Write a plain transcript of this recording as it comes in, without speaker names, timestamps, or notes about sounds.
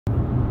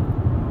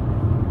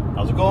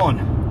How's it going?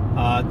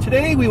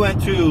 Today we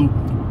went to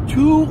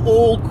two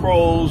Old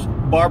Crows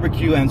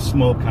BBQ and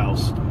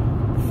Smokehouse.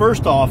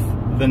 First off,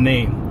 the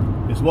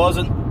name. This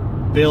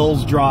wasn't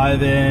Bill's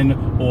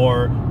Drive-In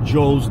or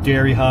Joe's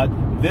Dairy Hut.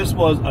 This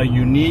was a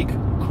unique,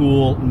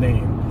 cool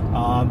name.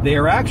 They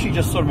are actually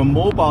just sort of a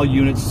mobile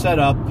unit set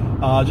up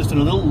just in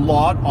a little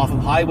lot off of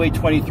Highway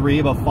 23,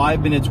 about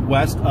 5 minutes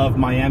west of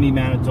Miami,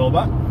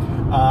 Manitoba.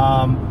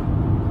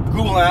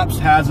 Google Maps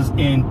has us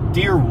in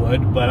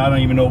Deerwood, but I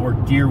don't even know where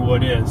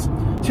Deerwood is.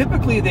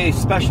 Typically, they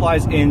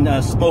specialize in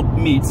smoked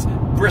meats.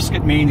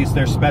 Brisket mainly is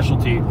their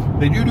specialty.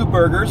 They do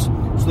burgers,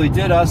 so they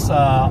did us.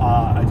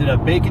 I did a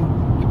bacon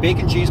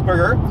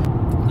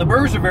cheeseburger. The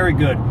burgers are very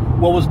good.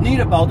 What was neat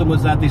about them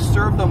was that they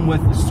served them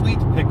with sweet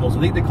pickles. I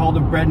think they called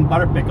them bread and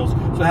butter pickles.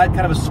 So it had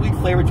kind of a sweet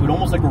flavor to it,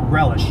 almost like a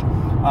relish.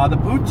 The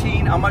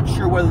poutine, I'm not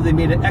sure whether they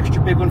made an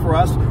extra big one for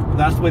us, but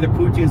that's the way the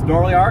poutines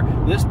normally are.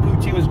 This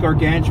poutine was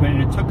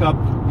gargantuan, and it took up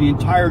the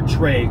entire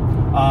tray.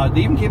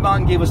 They even came out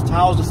and gave us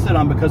towels to sit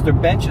on because their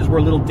benches were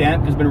a little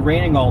damp because it's been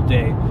raining all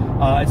day.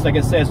 It's like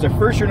I said, it's their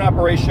first year in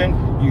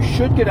operation. You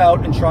should get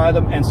out and try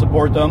them and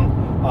support them.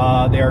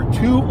 They are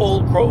two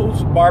Old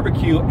Crows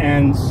BBQ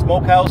and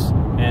Smokehouse,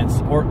 and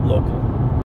support local.